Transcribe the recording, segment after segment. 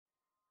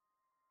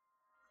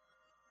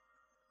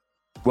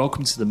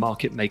Welcome to the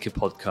Market Maker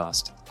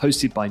podcast,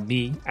 hosted by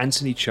me,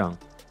 Anthony Chung,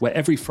 where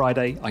every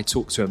Friday I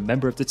talk to a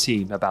member of the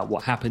team about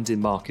what happened in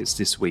markets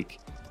this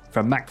week.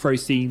 From macro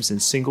themes and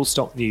single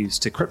stock news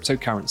to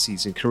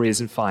cryptocurrencies and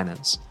careers in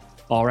finance,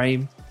 our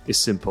aim is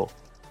simple: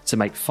 to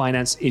make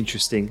finance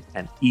interesting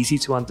and easy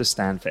to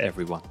understand for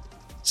everyone.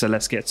 So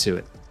let's get to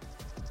it.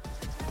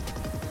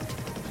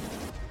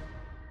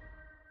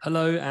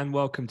 Hello and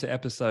welcome to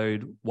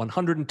episode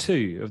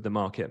 102 of the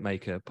Market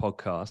Maker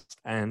podcast.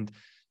 And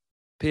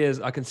Piers,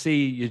 I can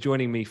see you're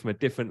joining me from a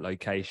different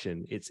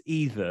location. It's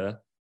either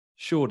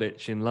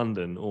Shoreditch in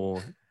London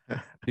or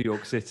New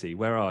York City.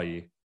 Where are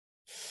you?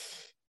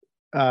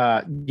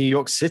 New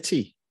York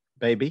City,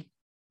 baby.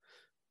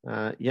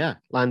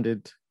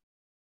 Landed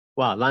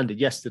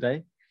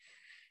yesterday.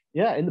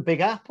 Yeah, in the Big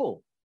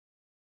Apple.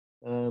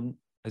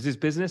 Is this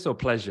business or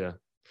pleasure?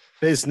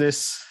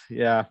 Business,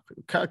 yeah.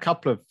 A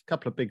couple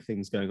of big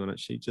things going on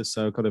actually. Just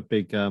so I've got a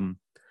big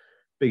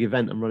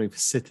event I'm running for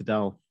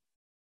Citadel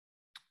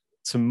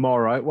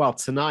tomorrow. Well,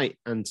 tonight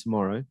and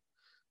tomorrow.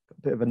 Got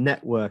a bit of a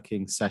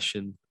networking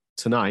session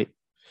tonight.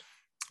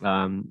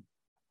 I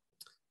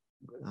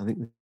think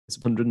there's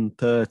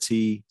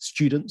 130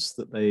 students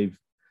that they've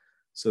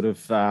sort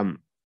of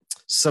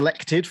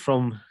selected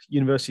from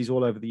universities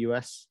all over the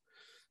US,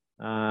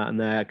 and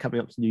they're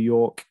coming up to New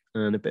York,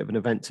 and a bit of an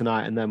event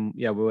tonight. And then,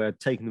 we're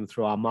taking them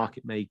through our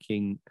market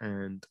making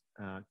and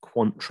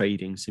quant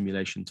trading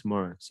simulation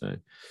tomorrow. So,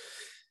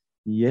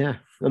 yeah.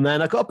 And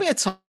then I got a bit of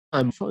time.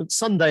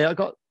 Sunday, I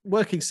got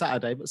working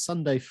Saturday, but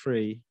Sunday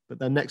free. But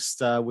then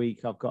next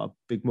week, I've got a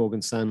big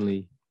Morgan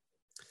Stanley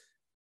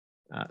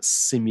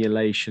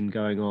simulation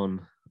going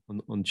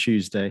on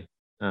Tuesday.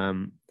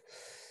 So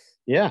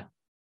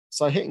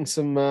hitting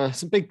some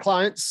big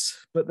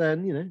clients, but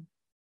then,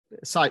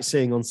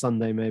 sightseeing on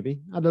Sunday maybe.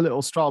 I had a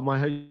little stroll. My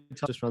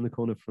hotel just around the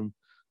corner from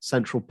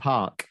Central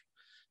Park,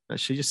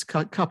 actually just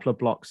a couple of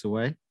blocks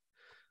away.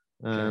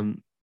 Okay.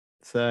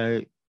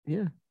 So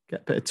yeah,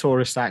 get a bit of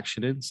tourist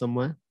action in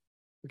somewhere.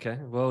 Okay,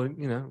 well,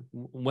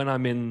 when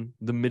I'm in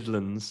the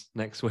Midlands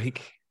next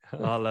week,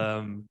 I'll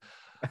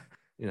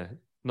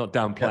not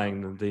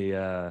downplaying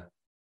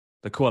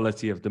the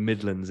quality of the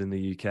Midlands in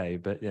the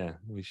UK, but yeah,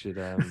 we should.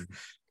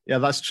 Yeah,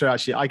 that's true.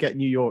 Actually, I get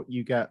New York,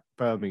 you get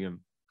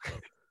Birmingham.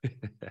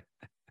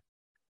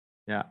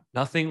 Yeah,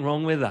 nothing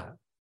wrong with that.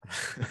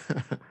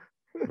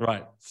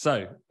 Right.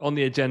 So on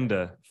the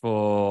agenda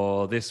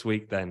for this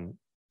week, then,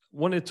 I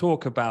want to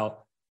talk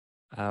about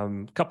a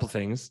couple of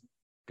things.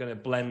 Going to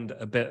blend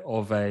a bit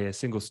of a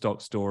single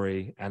stock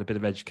story and a bit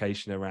of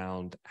education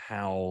around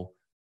how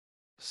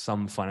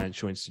some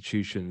financial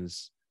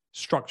institutions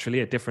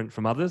structurally are different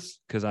from others,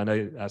 because I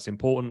know that's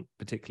important,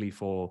 particularly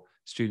for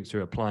students who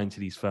are applying to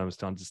these firms,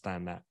 to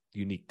understand that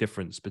unique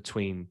difference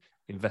between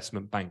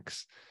investment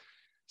banks.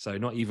 So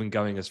not even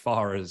going as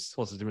far as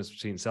what's the difference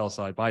between sell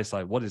side, buy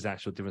side, what is the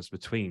actual difference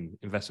between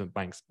investment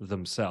banks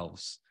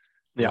themselves,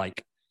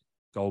 like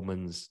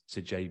Goldman's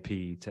to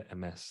JP to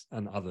MS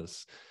and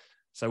others.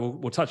 So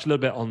we'll touch a little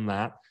bit on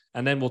that,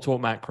 and then we'll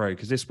talk macro,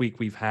 because this week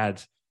we've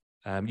had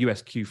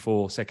US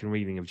Q4 second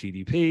reading of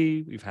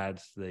GDP, we've had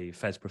the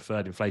Fed's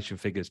preferred inflation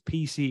figures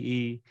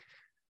PCE,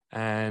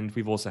 and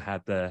we've also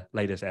had the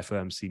latest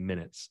FOMC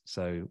minutes.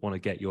 So want to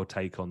get your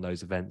take on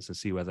those events and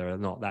see whether or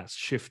not that's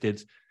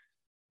shifted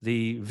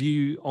the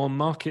view on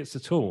markets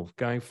at all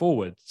going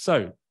forward.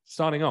 So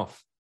starting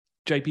off,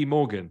 JP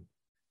Morgan,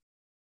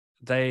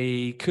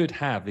 they could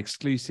have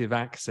exclusive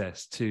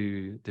access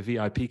to the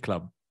VIP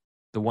club,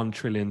 the $1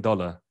 trillion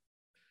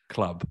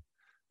club,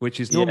 which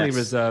is normally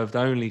reserved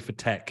only for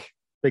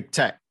big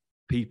tech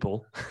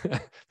people,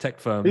 tech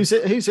firms.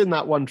 Who's in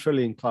that 1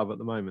 trillion club at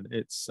the moment?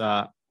 It's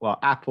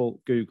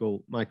Apple,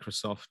 Google,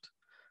 Microsoft,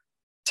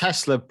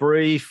 Tesla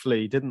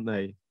briefly, didn't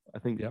they? I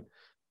think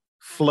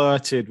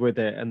flirted with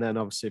it, and then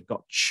obviously have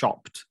got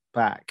chopped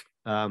back.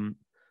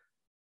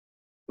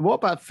 What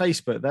about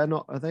Facebook?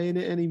 Are they in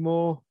it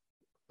anymore?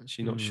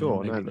 Actually, not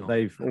sure. Now that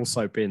they've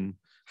also been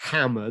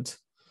hammered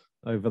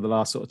over the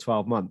last sort of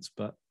 12 months.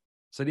 But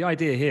so the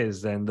idea here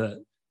is then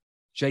that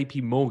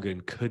JP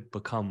Morgan could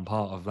become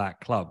part of that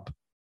club,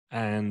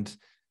 and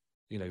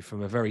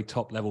from a very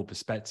top level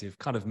perspective,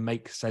 kind of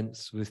make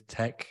sense with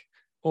tech.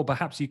 Or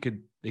perhaps you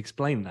could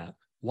explain that.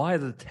 Why are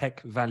the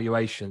tech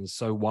valuations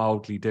so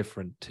wildly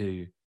different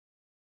to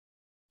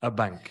a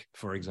bank,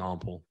 for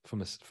example,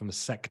 from a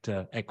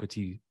sector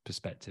equity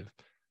perspective?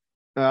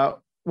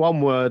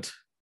 One word: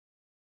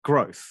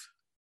 growth.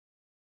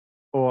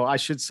 Or I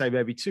should say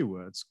maybe two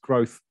words: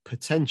 growth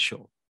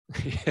potential.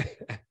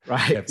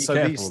 Right. Yeah, be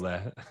careful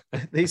there.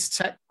 These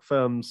tech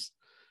firms,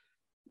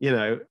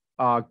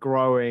 are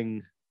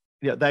growing.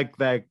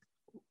 Their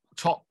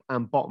top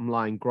and bottom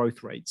line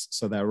growth rates,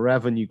 so their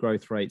revenue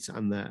growth rates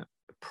and their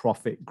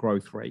profit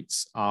growth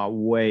rates are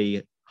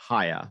way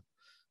higher,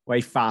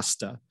 way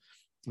faster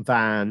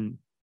than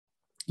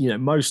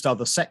most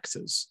other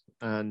sectors,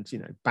 and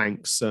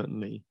banks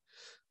certainly.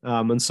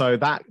 And so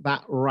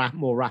that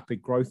more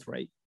rapid growth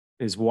rate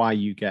is why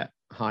you get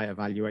higher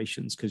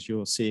valuations, because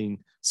you're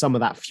seeing some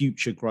of that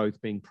future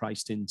growth being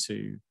priced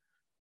into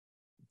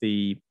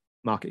the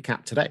market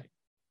cap today.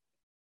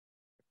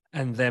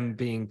 And them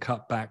being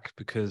cut back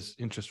because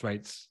interest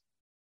rates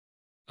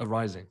are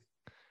rising.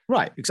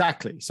 Right,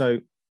 exactly. So,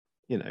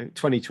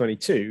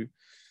 2022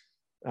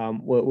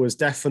 was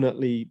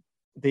definitely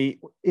the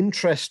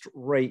interest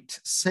rate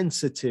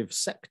sensitive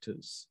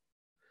sectors.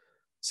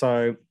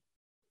 So,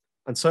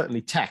 and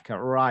certainly tech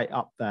are right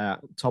up there,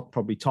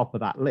 probably top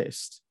of that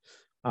list.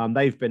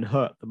 They've been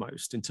hurt the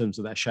most in terms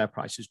of their share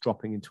prices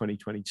dropping in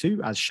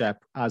 2022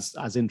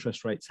 as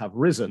interest rates have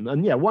risen.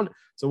 And yeah, one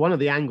of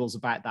the angles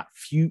about that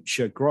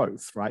future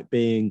growth, right,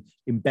 being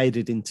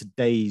embedded in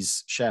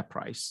today's share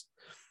price,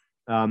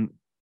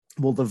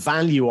 well, the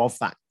value of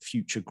that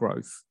future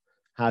growth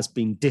has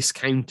been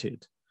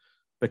discounted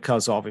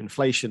because of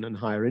inflation and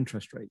higher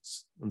interest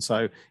rates. And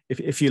so,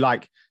 if you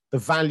like, the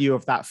value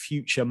of that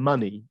future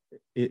money,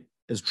 it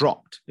has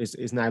dropped,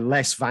 is now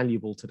less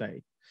valuable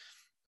today.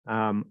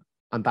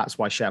 And that's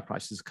why share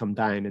prices come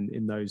down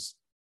in those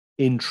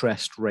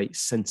interest rate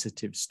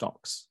sensitive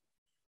stocks.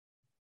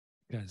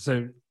 Yeah.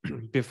 So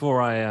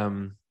before I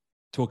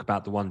talk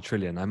about the 1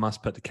 trillion, I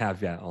must put the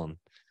caveat on.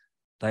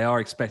 They are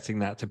expecting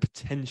that to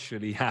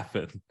potentially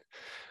happen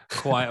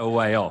quite a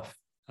way off.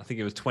 I think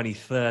it was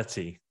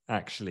 2030,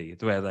 actually,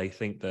 where they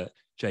think that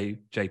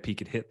JP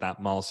could hit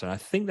that milestone. I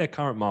think their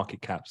current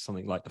market cap is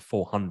something like the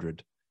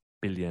 400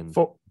 billion.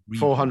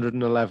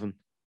 411.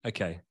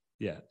 Okay.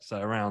 Yeah.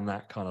 So around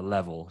that kind of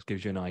level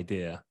gives you an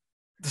idea.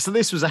 So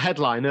this was a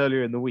headline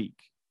earlier in the week,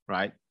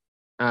 right?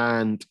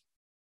 And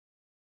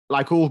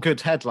like all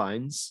good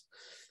headlines,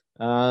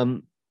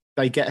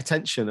 they get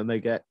attention and they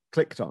get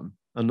clicked on.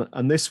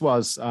 And this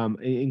was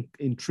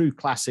in true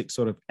classic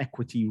sort of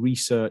equity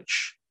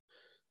research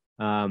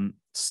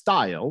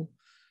style.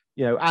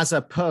 As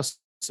a person,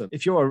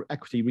 if you're an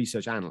equity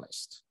research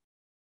analyst,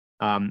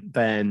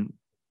 then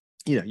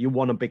you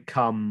want to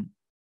become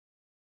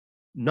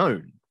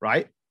known,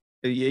 right?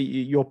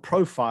 Your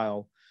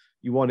profile,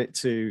 you want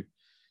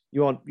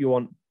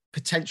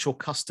potential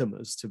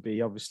customers to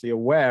be obviously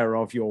aware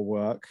of your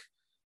work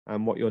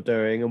and what you're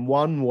doing. And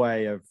one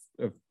way of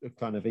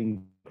kind of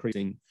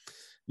increasing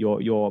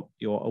your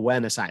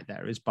awareness out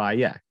there is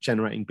by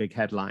generating big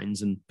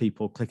headlines and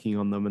people clicking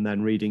on them and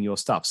then reading your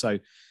stuff. So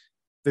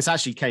this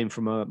actually came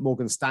from a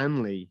Morgan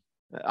Stanley,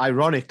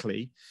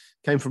 ironically,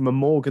 came from a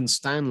Morgan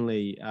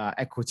Stanley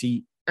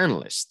equity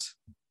analyst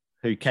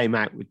who came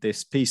out with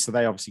this piece. So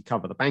they obviously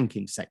cover the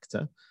banking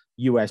sector,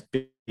 US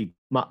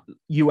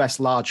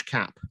large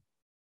cap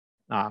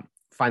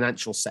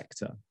financial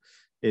sector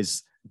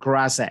is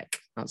Grazek.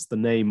 That's the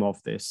name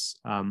of this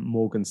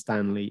Morgan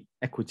Stanley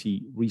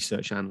equity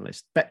research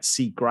analyst,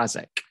 Betsy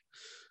Grazek.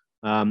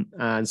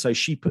 And so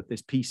she put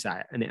this piece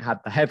out and it had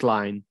the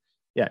headline,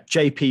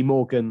 JP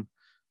Morgan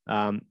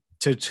to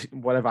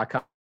whatever, I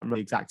can't remember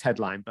the exact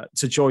headline, but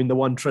to join the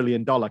 $1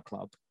 trillion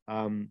club.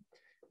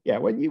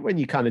 When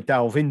you kind of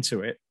delve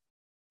into it,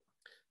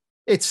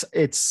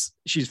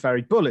 she's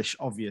very bullish,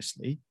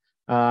 obviously.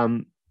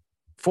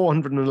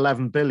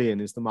 411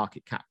 billion is the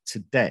market cap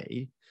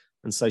today.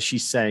 And so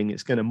she's saying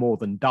it's going to more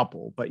than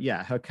double. But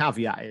her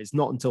caveat is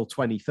not until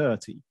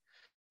 2030.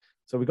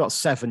 So we've got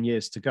 7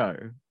 years to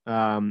go.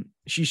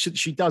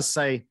 She does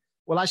say,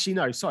 well, actually,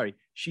 no, sorry.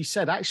 She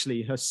said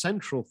actually her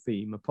central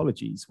theme,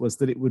 apologies, was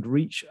that it would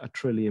reach $1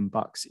 trillion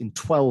in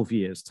 12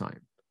 years'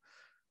 time.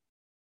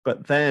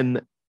 But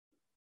then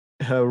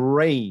her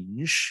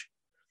range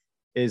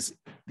is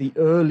the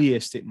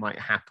earliest it might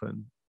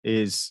happen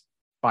is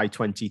by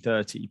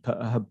 2030.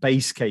 But her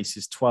base case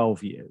is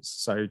 12 years,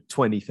 so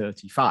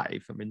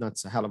 2035. I mean,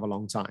 that's a hell of a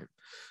long time.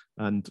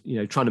 And,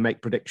 trying to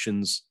make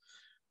predictions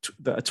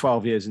that are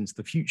 12 years into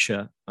the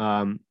future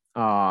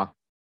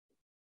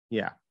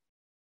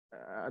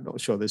I'm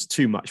not sure there's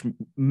too much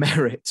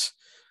merit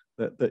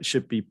that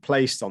should be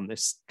placed on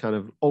this kind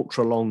of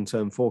ultra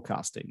long-term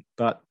forecasting.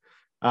 But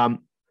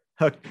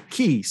her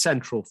key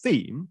central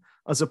theme,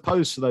 as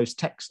opposed to those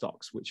tech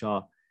stocks, which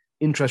are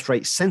interest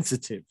rate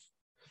sensitive,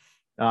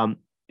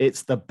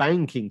 it's the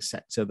banking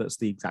sector that's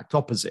the exact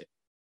opposite.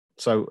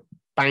 So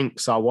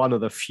banks are one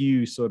of the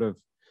few sort of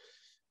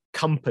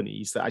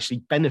companies that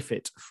actually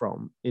benefit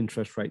from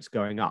interest rates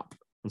going up.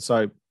 And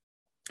so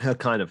her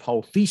kind of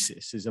whole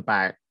thesis is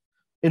about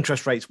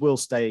interest rates will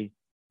stay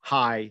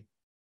high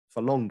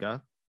for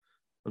longer.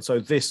 And so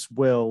this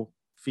will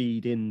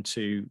feed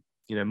into,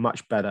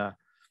 much better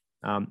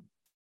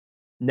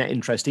net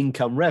interest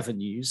income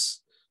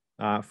revenues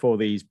for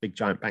these big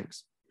giant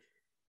banks.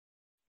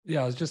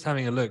 Yeah, I was just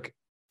having a look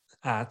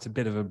at a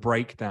bit of a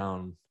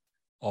breakdown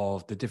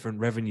of the different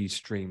revenue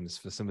streams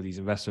for some of these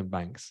investment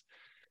banks.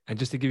 And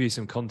just to give you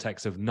some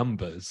context of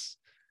numbers,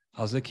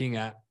 I was looking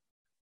at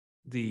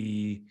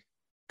the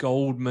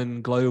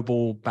Goldman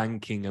Global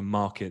Banking and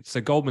Markets.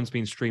 So Goldman's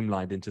been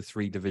streamlined into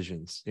 3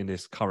 divisions in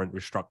this current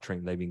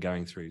restructuring they've been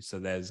going through. So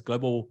there's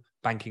Global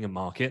Banking and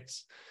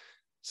Markets.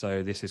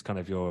 So this is kind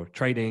of your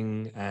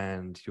trading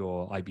and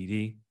your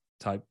IBD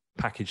type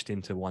packaged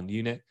into one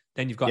unit.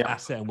 Then you've got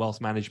asset and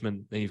wealth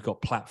management. Then you've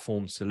got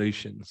platform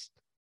solutions.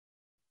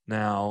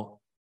 Now,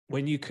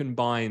 when you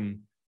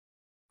combine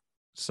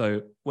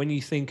So when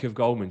you think of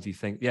Goldman's, you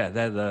think, yeah,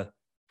 they're the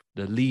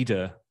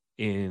leader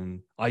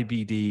in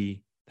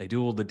IBD. They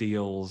do all the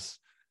deals,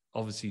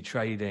 obviously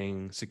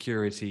trading,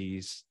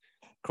 securities,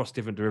 across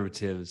different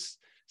derivatives.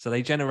 So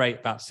they generate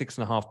about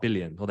 6.5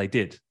 billion, or they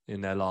did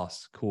in their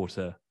last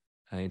quarter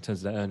in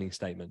terms of their earnings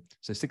statement.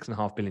 So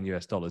 6.5 billion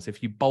US dollars.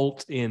 If you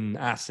bolt in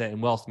asset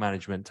and wealth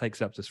management, it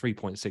takes up to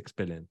 3.6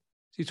 billion.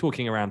 So you're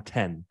talking around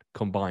 10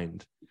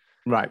 combined.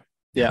 Right.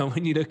 Yeah.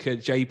 When you look at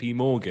JP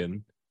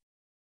Morgan,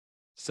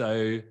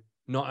 so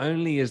not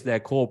only is their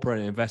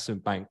corporate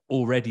investment bank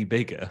already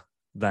bigger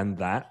than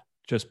that,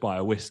 just by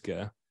a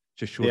whisker,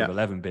 just short of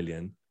 11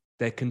 billion,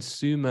 their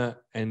consumer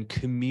and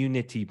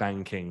community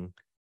banking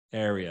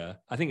area.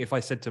 I think if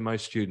I said to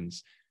most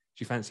students,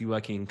 do you fancy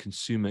working in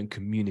consumer and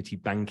community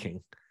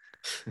banking?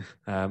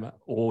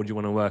 Or do you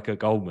want to work at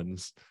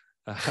Goldman's?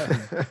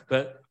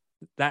 But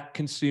that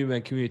consumer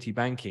and community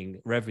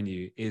banking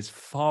revenue is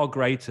far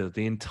greater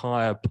the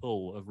entire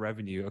pool of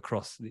revenue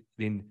across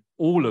in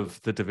all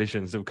of the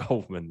divisions of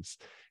Goldman's.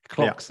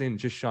 Clocks in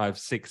just shy of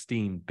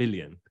 16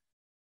 billion.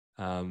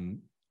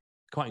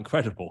 Quite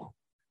incredible.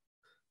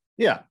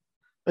 Yeah.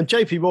 And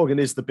JP Morgan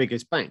is the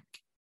biggest bank.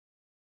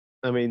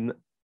 I mean,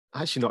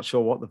 I'm actually not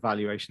sure what the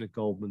valuation of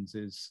Goldman's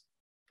is.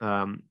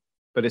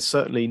 But it's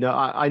certainly no,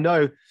 I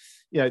know,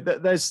 you know,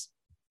 there's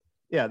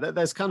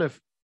kind of,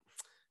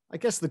 I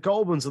guess the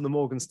Goldmans and the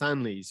Morgan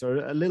Stanleys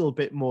are a little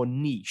bit more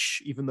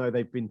niche, even though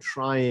they've been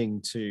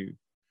trying to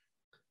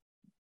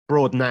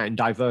broaden out and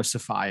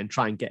diversify and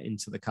try and get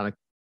into the kind of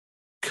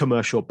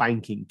commercial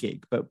banking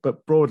gig. But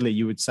broadly,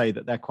 you would say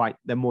that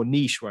they're more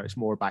niche, where it's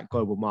more about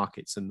global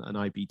markets and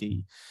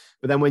IBD.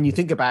 But then when you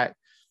think about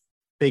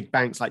big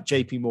banks like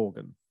JP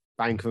Morgan,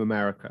 Bank of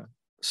America,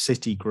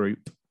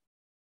 Citigroup,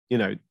 you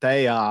know,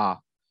 they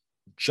are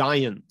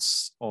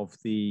giants of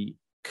the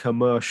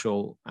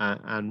commercial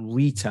and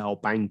retail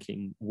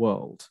banking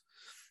world.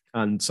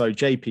 And so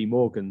JP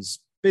Morgan's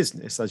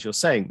business, as you're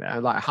saying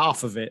there, like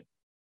half of it,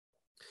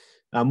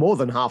 more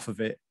than half of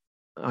it,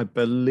 I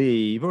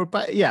believe, or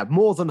about,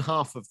 more than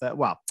half of that,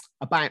 well,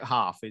 about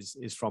half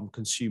is from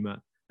consumer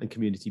and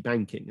community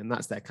banking. And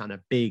that's their kind of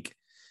big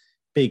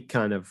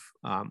kind of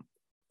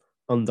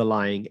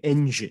underlying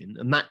engine.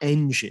 And that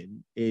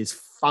engine is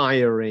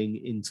firing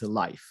into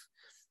life.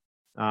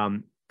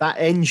 That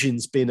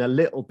engine's been a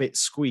little bit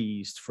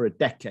squeezed for a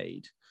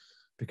decade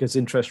because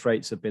interest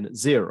rates have been at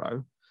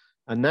zero.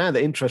 And now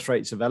the interest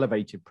rates have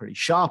elevated pretty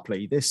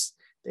sharply. This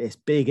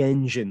big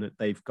engine that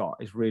they've got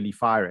is really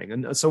firing.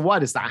 And so why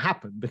does that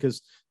happen?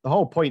 Because the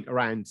whole point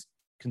around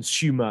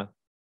consumer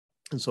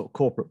and sort of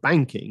corporate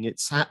banking,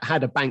 it's how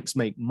do banks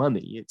make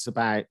money? It's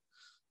about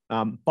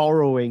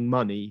borrowing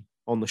money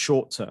on the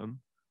short term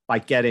by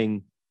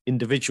getting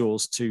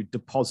individuals to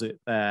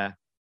deposit their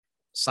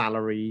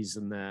salaries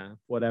and their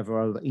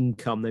whatever other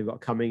income they've got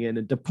coming in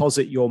and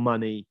deposit your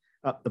money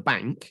at the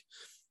bank.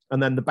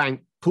 And then the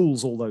bank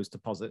pools all those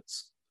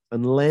deposits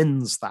and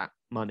lends that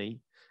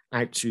money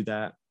out to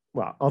their,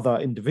 well, other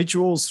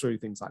individuals through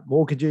things like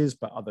mortgages,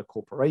 but other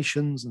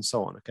corporations and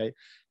so on, okay?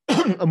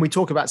 And we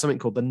talk about something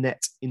called the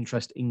net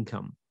interest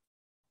income.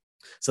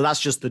 So that's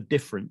just the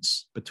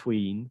difference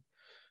between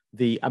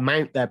the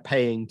amount they're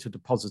paying to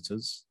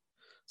depositors.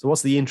 So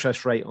what's the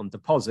interest rate on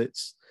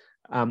deposits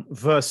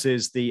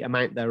versus the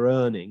amount they're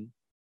earning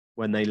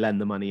when they lend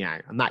the money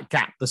out. And that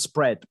gap, the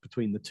spread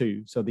between the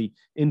two. So the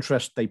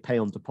interest they pay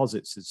on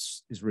deposits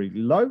is really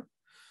low.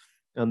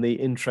 And the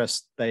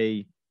interest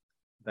they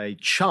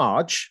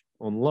charge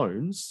on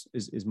loans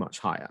is much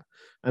higher.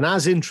 And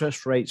as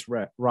interest rates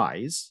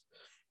rise,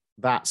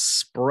 that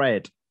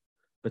spread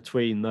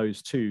between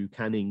those two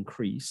can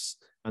increase.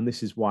 And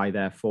this is why,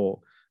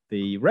 therefore,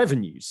 the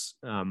revenues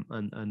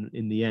and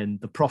in the end,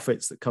 the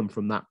profits that come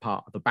from that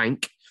part of the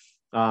bank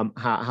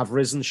have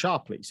risen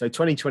sharply. So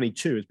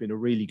 2022 has been a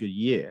really good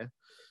year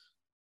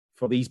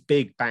for these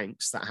big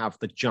banks that have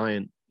the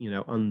giant,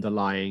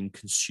 underlying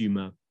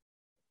consumer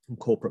and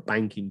corporate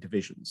banking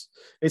divisions.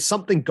 It's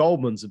something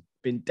Goldman's have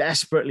been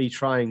desperately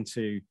trying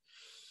to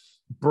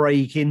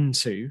break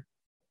into,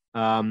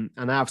 and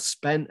have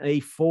spent a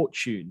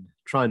fortune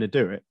trying to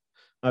do it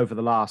over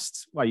the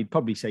last, well, you'd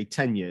probably say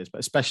 10 years, but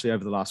especially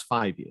over the last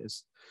 5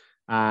 years.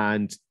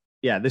 And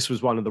yeah, this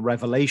was one of the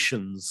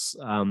revelations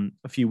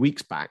a few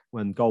weeks back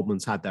when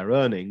Goldman's had their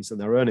earnings, and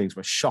their earnings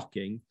were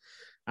shocking.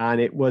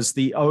 And it was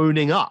the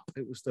owning up,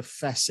 it was the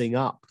fessing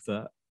up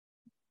that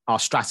our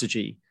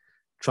strategy,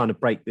 trying to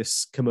break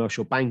this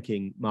commercial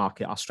banking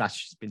market, our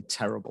strategy has been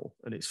terrible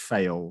and it's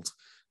failed.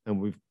 And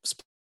we've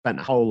spent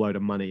a whole load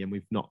of money and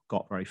we've not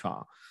got very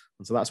far.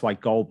 And so that's why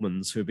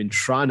Goldman's, who have been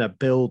trying to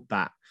build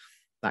that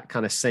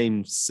kind of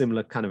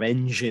similar kind of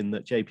engine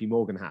that JP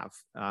Morgan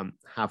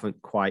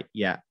haven't quite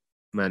yet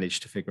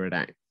managed to figure it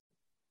out.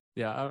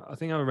 Yeah, I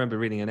think I remember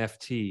reading an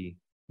FT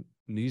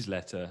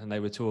newsletter, and they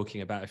were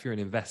talking about, if you're an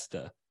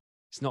investor,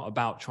 it's not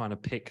about trying to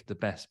pick the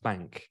best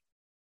bank.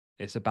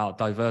 It's about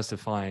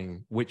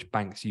diversifying which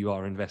banks you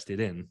are invested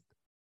in.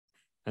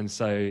 And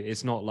so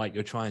it's not like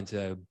you're trying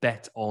to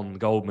bet on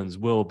Goldman's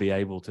will be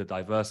able to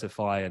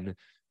diversify and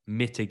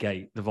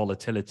mitigate the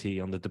volatility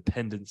on the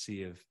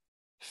dependency of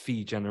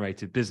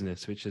fee-generated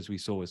business, which, as we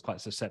saw, is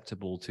quite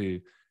susceptible to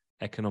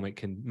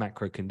economic and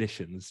macro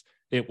conditions.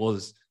 It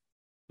was,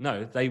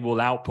 no, they will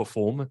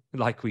outperform,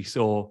 like we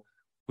saw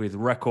with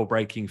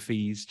record-breaking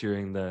fees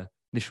during the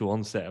initial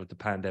onset of the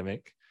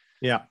pandemic.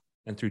 Yeah.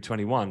 And through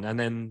 21. And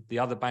then the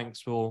other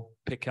banks will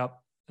pick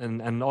up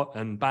and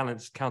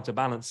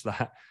counterbalance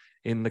that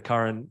in the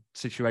current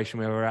situation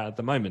where we're at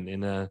the moment,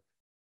 in a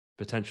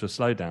potential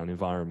slowdown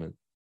environment.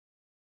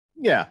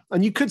 Yeah,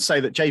 and you could say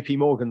that JP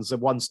Morgan's a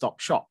one-stop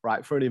shop,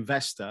 right? For an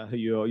investor who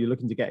you're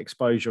looking to get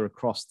exposure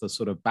across the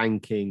sort of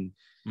banking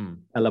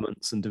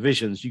elements and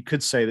divisions, you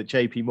could say that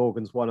JP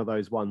Morgan's one of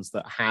those ones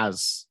that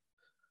has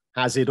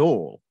it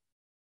all,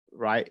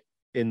 right?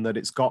 In that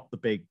it's got the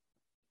big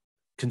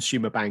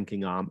consumer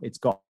banking arm, it's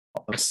got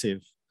a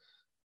massive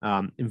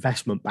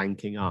investment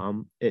banking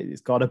arm,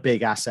 it's got a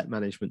big asset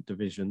management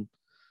division.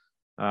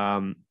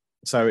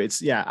 So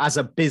it's, yeah, as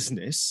a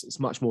business, it's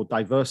much more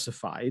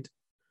diversified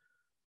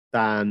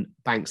than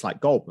banks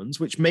like Goldman's,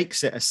 which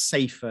makes it a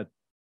safer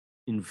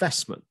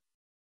investment.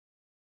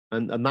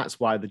 And that's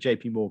why the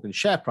JP Morgan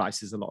share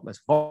price is a lot less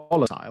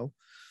volatile.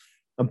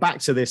 And back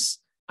to this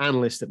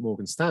analyst at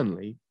Morgan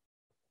Stanley,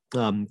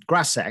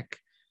 Grasek,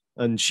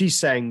 and she's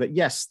saying that,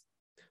 yes,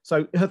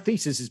 so her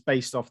thesis is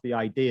based off the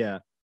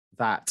idea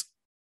that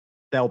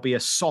there'll be a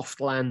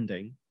soft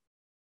landing.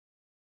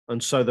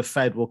 And so the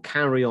Fed will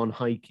carry on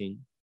hiking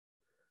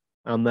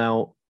and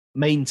they'll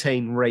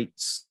maintain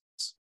rates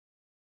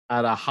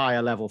at a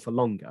higher level for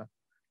longer.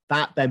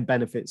 That then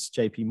benefits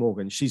JP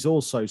Morgan. She's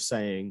also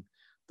saying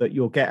that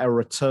you'll get a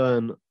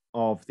return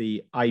of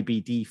the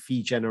IBD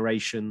fee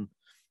generation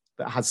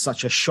that had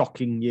such a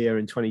shocking year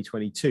in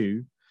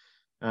 2022.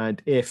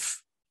 And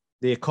if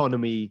the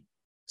economy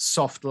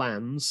soft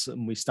lands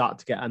and we start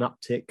to get an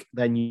uptick,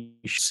 then you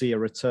should see a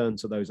return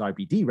to those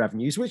IBD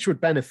revenues, which would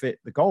benefit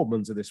the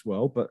Goldmans of this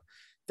world, but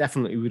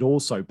definitely would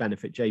also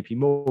benefit JP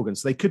Morgan.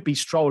 So they could be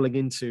strolling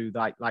into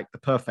like the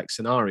perfect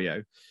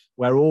scenario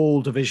where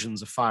all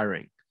divisions are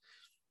firing,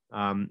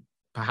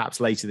 perhaps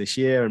later this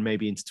year and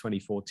maybe into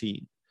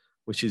 2014,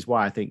 which is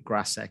why I think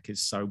Grasek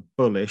is so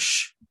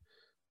bullish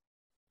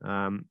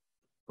on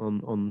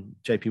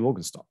JP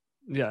Morgan stock.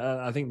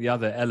 Yeah, I think the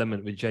other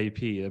element with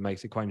JP that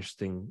makes it quite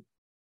interesting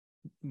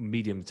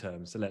medium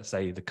term, so let's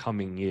say the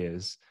coming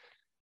years,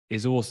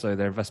 is also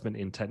their investment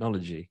in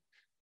technology.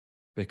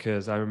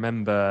 Because I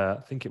remember,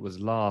 I think it was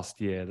last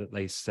year that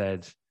they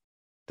said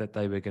that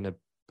they were going to,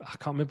 I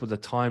can't remember the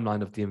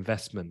timeline of the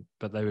investment,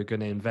 but they were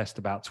going to invest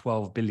about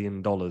 $12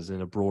 billion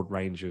in a broad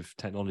range of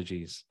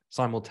technologies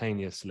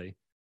simultaneously.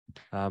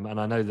 And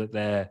I know that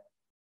their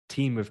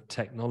team of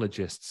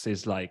technologists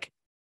is like,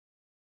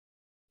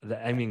 they're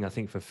aiming, I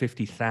think, for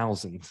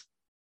 50,000,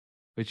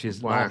 which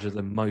is larger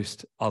than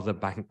most other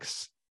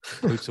banks'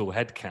 total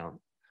headcount.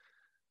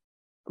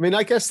 I mean,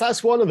 I guess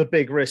that's one of the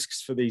big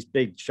risks for these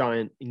big,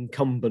 giant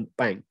incumbent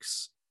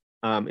banks,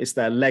 is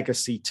their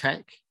legacy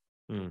tech.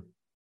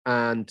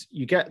 And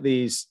you get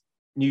these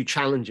new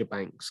challenger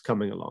banks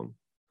coming along,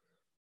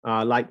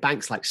 like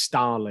banks like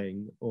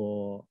Starling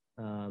or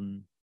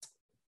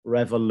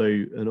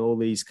Revolut and all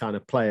these kind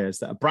of players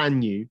that are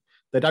brand new.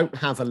 They don't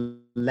have a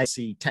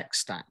legacy tech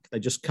stack. They're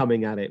just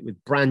coming at it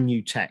with brand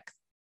new tech,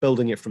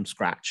 building it from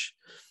scratch.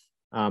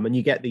 And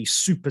you get these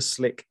super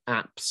slick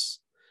apps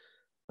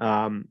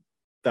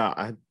that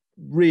are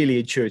really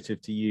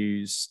intuitive to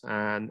use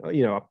and,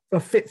 you know, are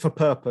fit for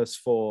purpose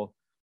for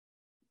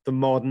the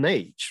modern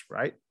age,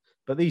 right?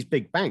 But these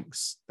big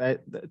banks, they're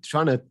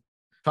trying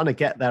to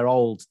get their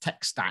old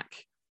tech stack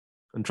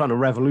and trying to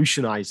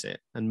revolutionize it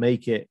and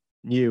make it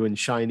new and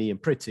shiny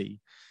and pretty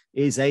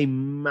is a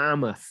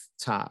mammoth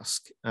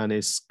task and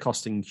is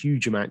costing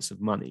huge amounts of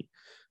money.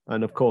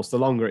 And of course, the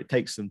longer it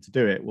takes them to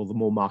do it, well, the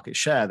more market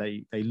share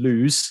they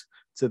lose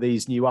to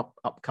these new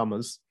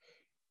upcomers.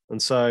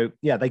 And so,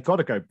 yeah, they got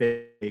to go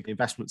big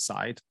investment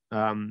side.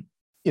 You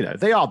know,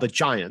 they are the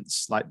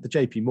giants, like the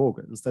JP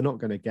Morgans. They're not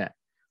going to get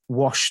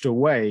washed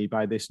away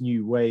by this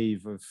new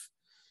wave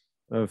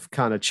of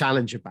kind of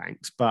challenger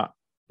banks. But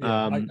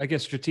I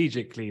guess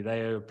strategically,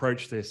 they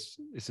approach this,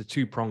 it's a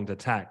two-pronged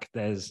attack.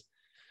 There's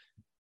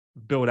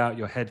build out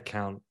your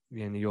headcount,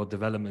 your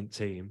development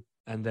team,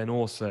 and then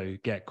also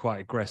get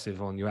quite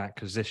aggressive on your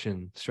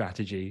acquisition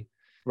strategy.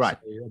 Right.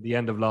 So at the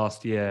end of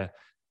last year,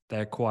 they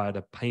acquired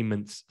a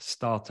payments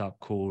startup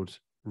called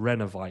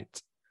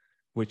Renovite,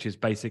 which is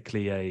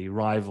basically a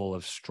rival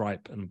of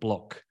Stripe and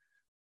Block.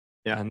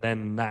 Yeah. And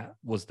then that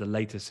was the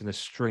latest in a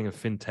string of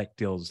fintech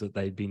deals that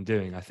they'd been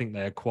doing. I think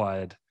they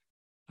acquired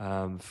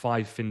 5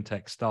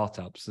 fintech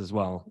startups as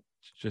well.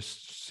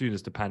 Just as soon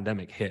as the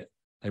pandemic hit,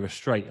 they were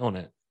straight on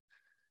it.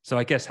 So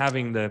I guess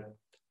having the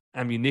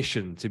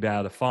ammunition to be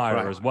able to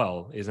fire as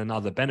well is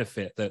another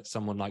benefit that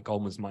someone like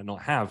Goldman's might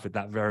not have with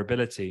that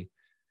variability.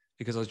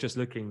 Because I was just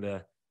looking,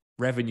 the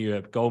revenue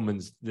at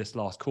Goldman's this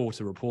last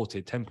quarter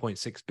reported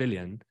 10.6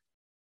 billion.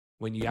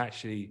 When you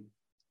actually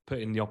put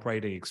in the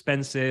operating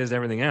expenses,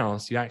 everything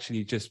else, you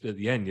actually just at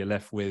the end, you're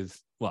left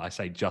with well, I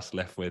say just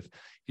left with,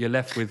 you're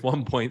left with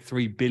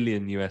 1.3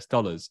 billion US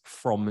dollars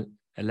from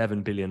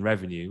 11 billion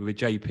revenue, with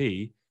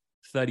JP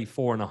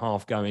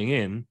 34.5 going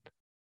in,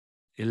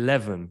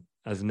 11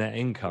 as net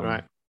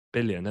income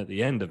billion at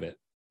the end of it.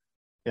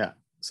 Yeah.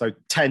 So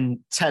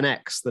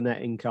 10x the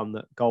net income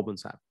that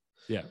Goldman's had.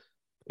 Yeah.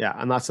 Yeah.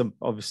 And that's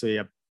obviously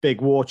a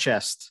big war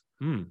chest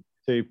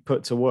to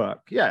put to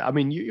work. Yeah. I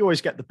mean, you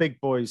always get the big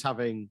boys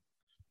having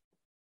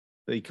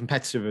the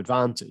competitive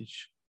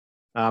advantage.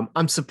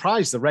 I'm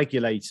surprised the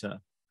regulator,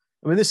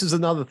 I mean, this is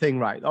another thing,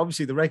 right?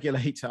 Obviously the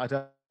regulator, I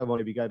don't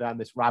want to go down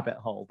this rabbit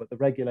hole, but the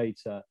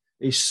regulator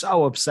is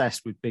so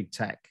obsessed with big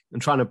tech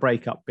and trying to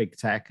break up big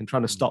tech and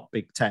trying to stop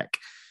big tech.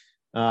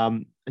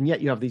 And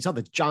yet you have these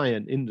other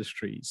giant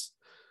industries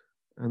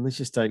and they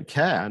just don't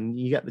care. And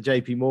you get the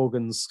JP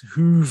Morgans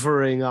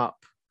hoovering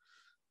up,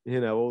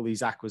 all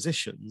these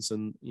acquisitions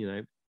and,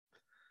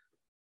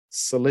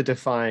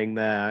 solidifying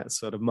their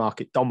sort of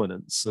market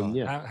dominance. And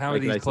how are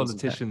these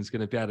politicians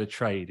going to be able to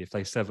trade if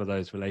they sever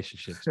those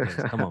relationships?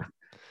 Come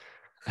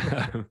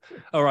on.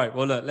 All right.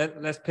 Well, look,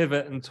 let's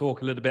pivot and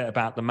talk a little bit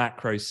about the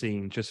macro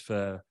scene just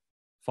for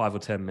 5 or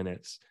 10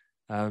 minutes.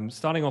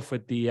 Starting off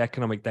with the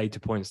economic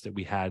data points that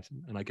we had,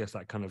 and I guess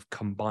that kind of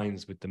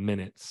combines with the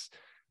minutes,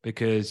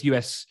 because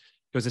there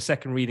was a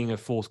second reading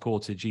of fourth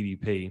quarter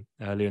GDP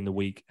earlier in the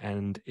week,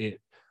 and it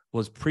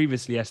was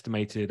previously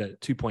estimated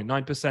at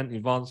 2.9%. The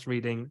advanced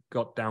reading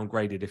got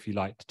downgraded, if you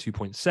like, to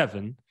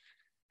 2.7.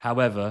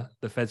 However,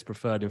 the Fed's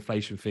preferred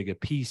inflation figure,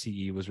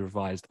 PCE, was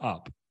revised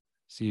up.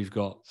 So you've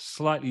got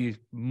slightly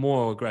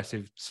more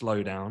aggressive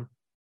slowdown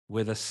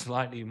with a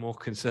slightly more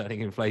concerning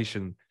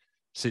inflation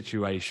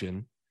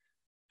situation.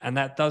 And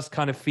that does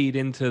kind of feed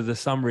into the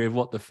summary of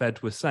what the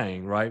Fed was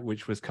saying, right?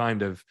 Which was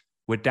kind of,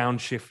 we're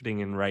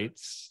downshifting in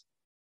rates,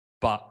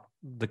 but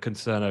the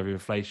concern over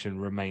inflation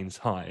remains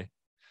high.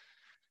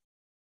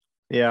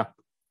 Yeah.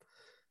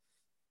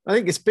 I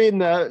think it's been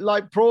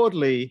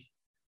broadly,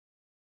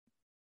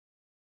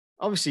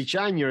 obviously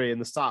January and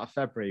the start of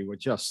February were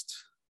just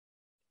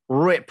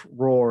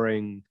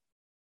rip-roaring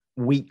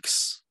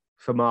weeks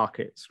for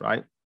markets,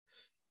 right?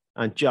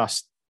 And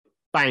just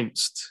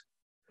bounced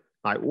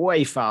like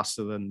way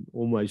faster than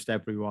almost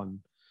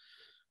everyone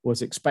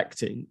was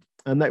expecting.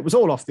 And it was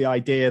all off the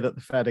idea that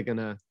the Fed are going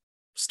to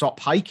stop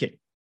hiking.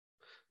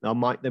 They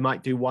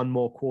might do one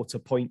more quarter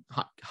point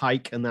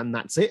hike and then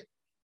that's it.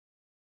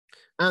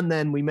 And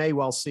then we may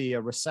well see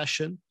a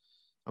recession,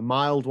 a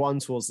mild one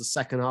towards the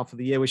second half of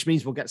the year, which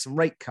means we'll get some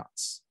rate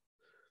cuts.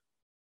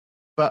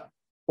 But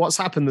what's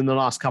happened in the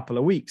last couple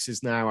of weeks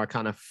is now a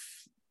kind of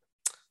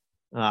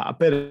a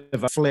bit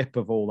of a flip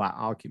of all that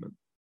argument,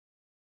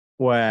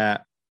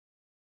 where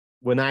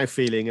we're now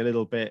feeling a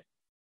little bit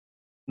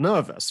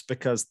nervous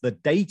because the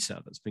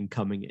data that's been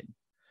coming in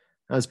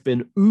has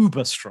been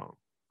uber strong.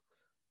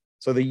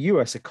 So the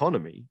US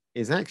economy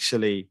is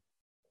actually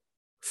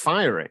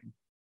firing,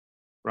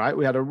 right?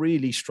 We had a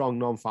really strong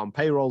non-farm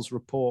payrolls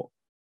report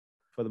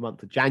for the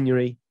month of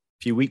January,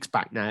 a few weeks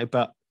back now,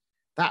 but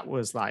that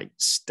was like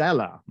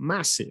stellar,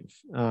 massive,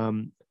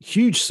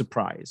 huge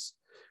surprise.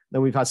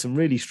 Then we've had some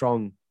really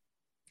strong,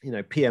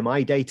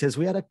 PMI data.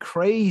 We had a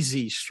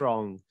crazy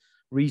strong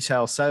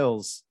retail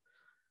sales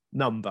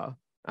number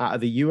out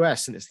of the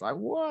US. And it's like,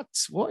 what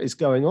is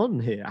going on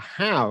here?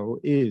 How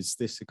is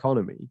this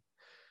economy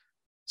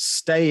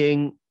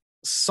staying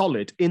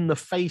solid in the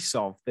face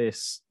of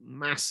this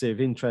massive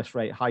interest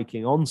rate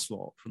hiking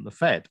onslaught from the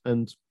Fed?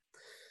 And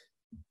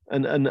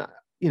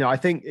I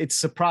think it's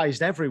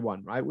surprised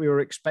everyone, right? We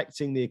were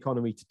expecting the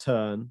economy to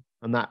turn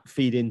and that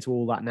feed into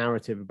all that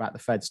narrative about the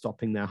Fed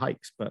stopping their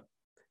hikes, but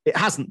it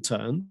hasn't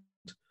turned.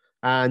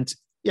 And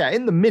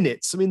in the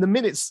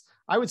minutes,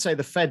 I would say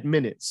the Fed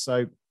minutes.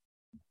 So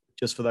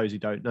just for those who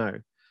don't know,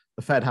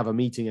 the Fed have a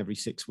meeting every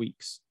 6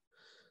 weeks,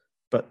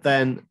 but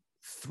then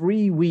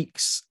 3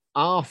 weeks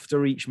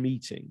after each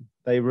meeting,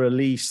 they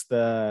release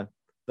the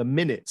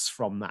minutes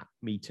from that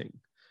meeting.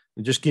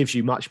 It just gives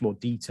you much more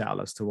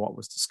detail as to what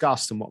was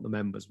discussed and what the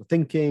members were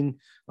thinking.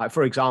 Like,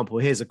 for example,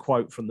 here's a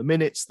quote from the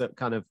minutes that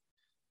kind of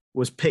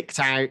was picked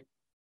out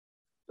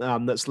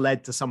that's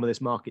led to some of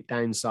this market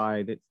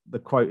downside. The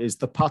quote is,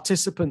 the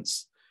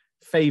participants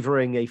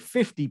favoring a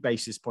 50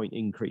 basis point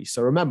increase.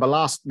 So remember,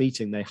 last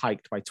meeting, they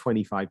hiked by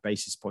 25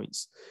 basis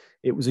points.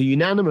 It was a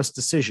unanimous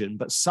decision,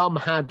 but some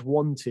had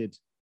wanted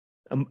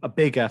a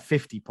bigger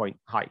 50-point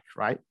hike,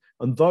 right?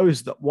 And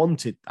those that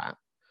wanted that,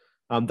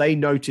 they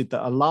noted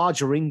that a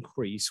larger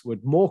increase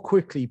would more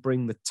quickly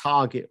bring the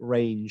target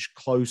range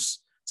close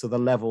to the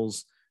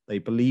levels they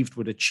believed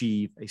would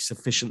achieve a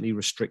sufficiently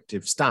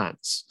restrictive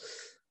stance.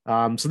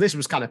 So this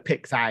was kind of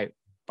picked out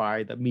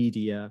by the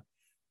media.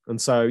 And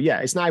so,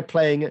 it's now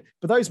playing it.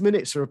 But those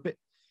minutes are a bit,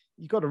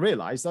 you've got to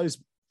realize those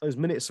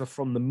minutes are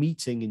from the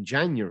meeting in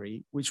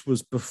January, which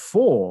was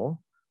before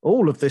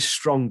all of this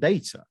strong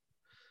data.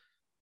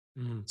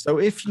 So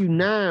if you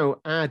now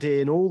add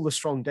in all the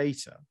strong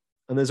data,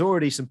 and there's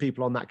already some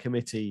people on that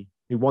committee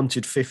who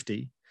wanted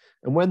 50,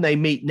 and when they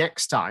meet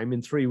next time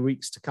in 3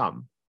 weeks to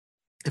come,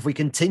 if we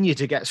continue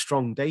to get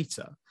strong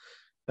data,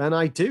 then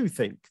I do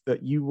think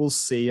that you will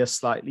see a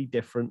slightly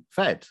different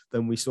Fed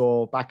than we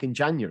saw back in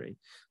January.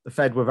 The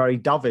Fed were very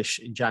dovish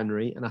in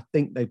January, and I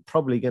think they're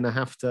probably going to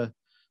have to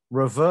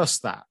reverse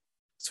that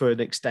to an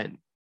extent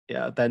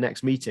at their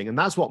next meeting. And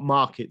that's what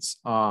markets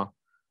are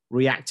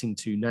reacting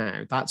to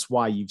now. That's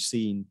why you've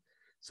seen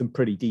some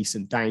pretty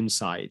decent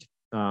downside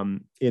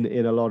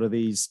in a lot of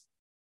these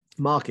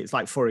markets.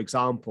 Like, for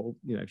example,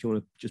 if you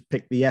want to just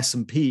pick the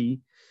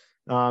S&P,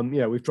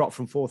 we've dropped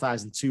from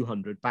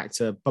 4,200 back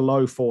to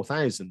below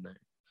 4,000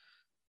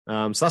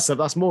 now. So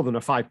that's more than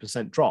a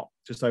 5% drop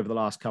just over the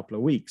last couple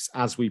of weeks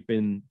as we've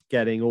been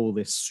getting all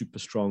this super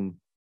strong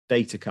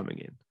data coming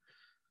in.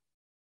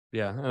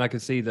 Yeah, and I can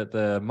see that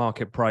the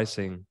market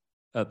pricing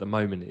at the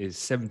moment is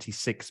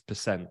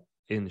 76%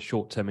 in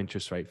short-term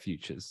interest rate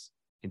futures,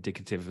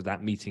 indicative of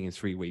that meeting in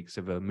 3 weeks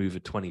of a move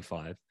of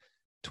 25.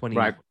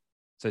 Right.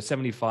 So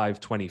 75,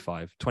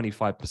 25,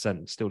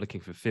 25% still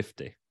looking for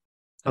 50.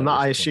 And that,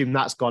 I assume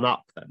that's gone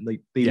up then.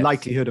 The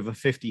likelihood of a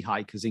 50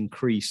 hike has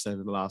increased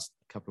over the last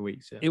couple of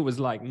weeks. Yeah. It was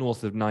like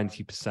north of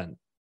 90%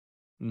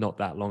 not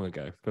that long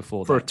ago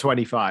before for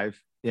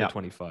 25. Yeah. For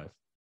 25.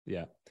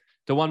 Yeah.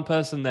 The one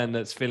person then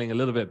that's feeling a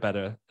little bit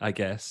better, I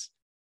guess,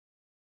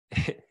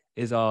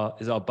 is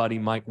our buddy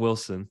Mike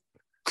Wilson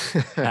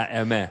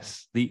at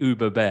MS, the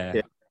Uber bear.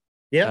 Yeah.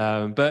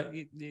 Yeah. But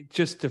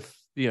just to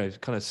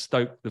kind of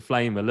stoke the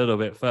flame a little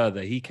bit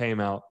further, he came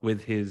out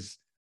with his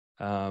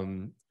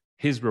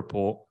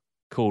report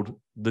called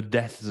The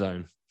Death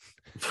Zone.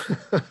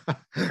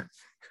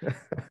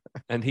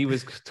 And he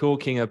was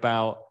talking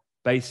about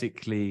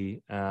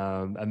basically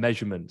a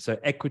measurement, so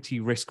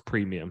equity risk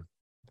premium.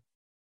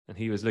 And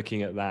he was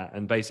looking at that,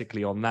 and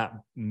basically on that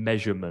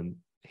measurement,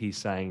 he's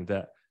saying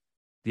that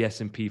the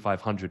S&P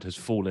 500 has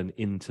fallen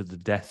into the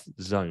death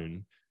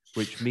zone,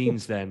 which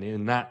means then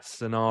in that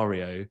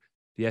scenario,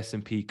 the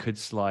S&P could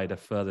slide a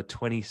further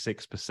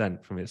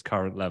 26% from its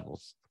current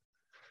levels,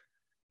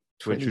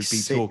 which would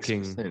be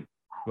talking,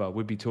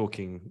 we'd be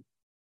talking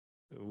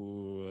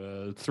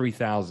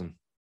 3,000.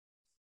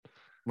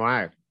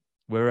 Wow.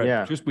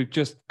 We've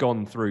just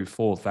gone through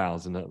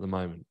 4,000 at the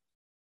moment.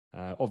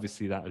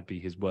 Obviously, that would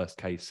be his worst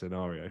case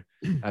scenario.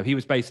 He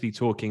was basically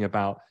talking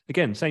about,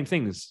 again, same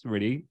things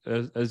really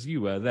as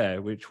you were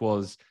there, which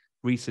was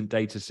recent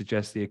data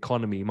suggests the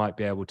economy might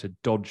be able to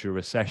dodge a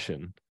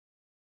recession.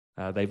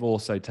 They've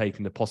also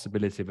taken the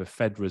possibility of a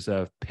Fed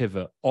Reserve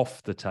pivot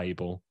off the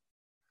table.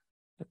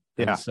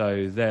 Yeah. And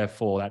so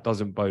therefore, that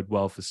doesn't bode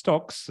well for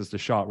stocks, as the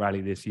sharp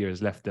rally this year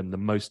has left them the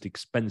most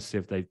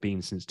expensive they've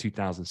been since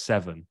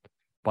 2007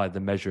 by the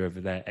measure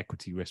of their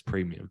equity risk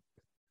premium.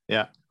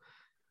 Yeah.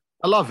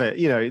 I love it.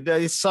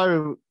 It's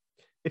so,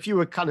 if you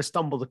were kind of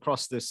stumbled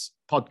across this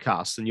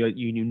podcast and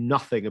you knew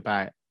nothing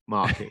about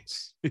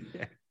markets,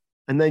 yeah.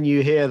 And then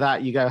you hear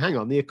that, you go, hang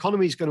on, the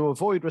economy is going to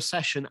avoid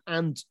recession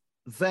and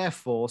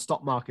therefore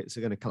stock markets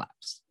are going to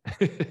collapse.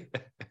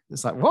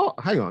 It's like, what?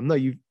 Hang on. No,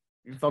 you've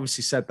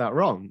obviously said that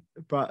wrong,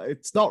 but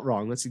it's not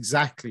wrong. That's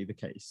exactly the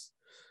case.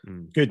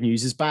 Good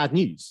news is bad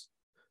news.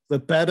 The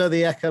better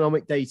the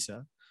economic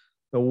data,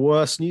 the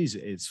worse news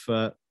it is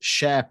for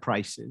share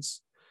prices.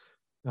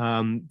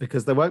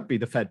 Because there won't be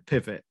the Fed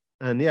pivot.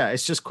 And yeah,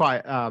 it's just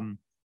quite,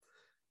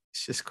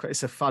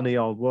 it's a funny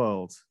old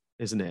world,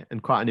 isn't it?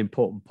 And quite an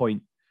important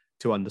point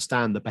to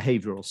understand the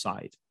behavioral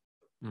side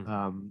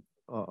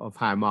of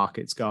how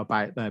markets go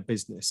about their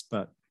business.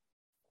 But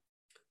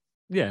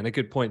yeah, and a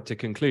good point to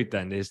conclude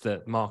then is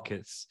that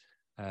markets,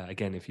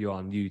 again, if you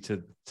are new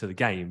to the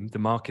game, the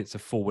markets are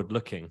forward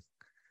looking.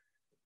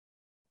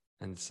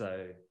 And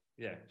so,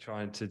 yeah,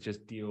 trying to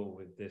just deal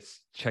with this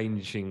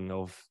changing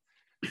of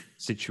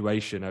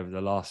situation over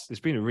it's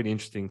been a really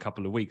interesting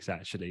couple of weeks,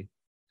 actually.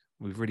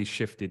 We've really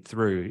shifted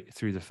through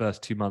the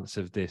first 2 months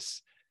of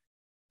this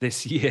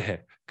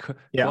year.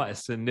 Yeah. Quite a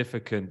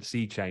significant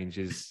sea change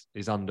is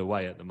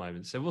underway at the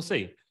moment. So we'll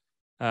see.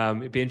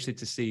 It'd be interesting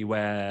to see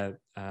where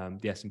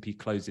the S&P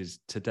closes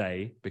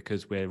today,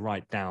 because we're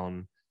right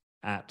down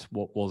at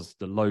what was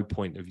the low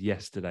point of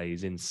yesterday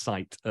is in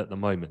sight at the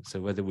moment.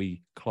 So whether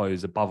we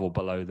close above or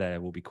below there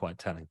will be quite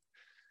telling.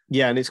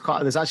 Yeah, and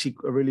there's actually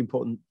a really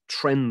important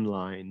trend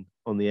line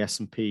on the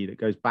S&P that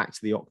goes back to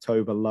the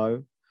October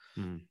low.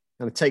 And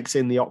it takes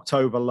in the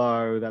October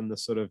low, then the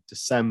sort of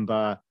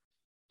December,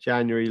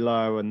 January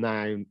low, and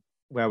now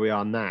where we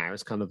are now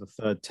is kind of the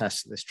third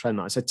test of this trend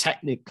line. So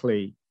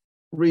technically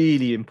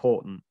really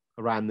important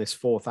around this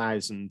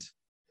 4,000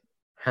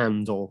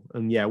 handle.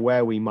 And yeah,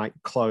 where we might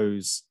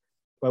close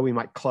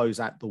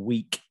out the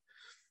week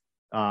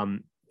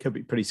could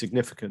be pretty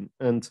significant.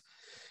 And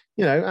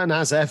and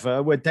as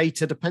ever, we're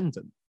data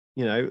dependent.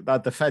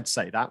 The Fed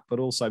say that, but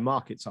also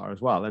markets are as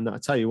well. And I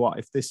tell you what,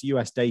 if this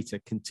US data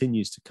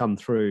continues to come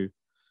through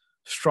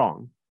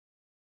strong,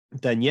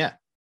 then yeah,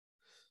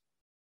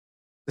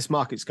 this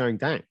market's going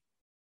down.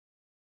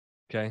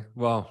 Okay.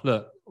 Well,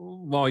 look,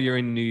 while you're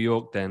in New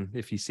York, then,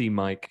 if you see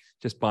Mike,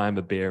 just buy him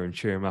a beer and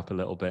cheer him up a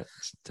little bit.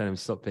 Tell him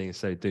to stop being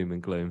so doom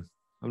and gloom.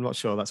 I'm not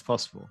sure that's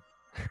possible.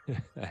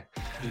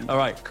 All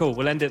right, cool.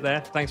 We'll end it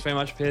there. Thanks very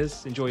much,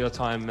 Piers. Enjoy your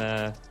time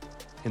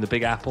in the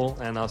Big Apple,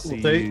 and I'll see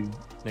you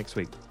next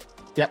week.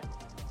 Yep.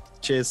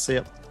 Cheers. See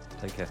you.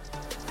 Take care.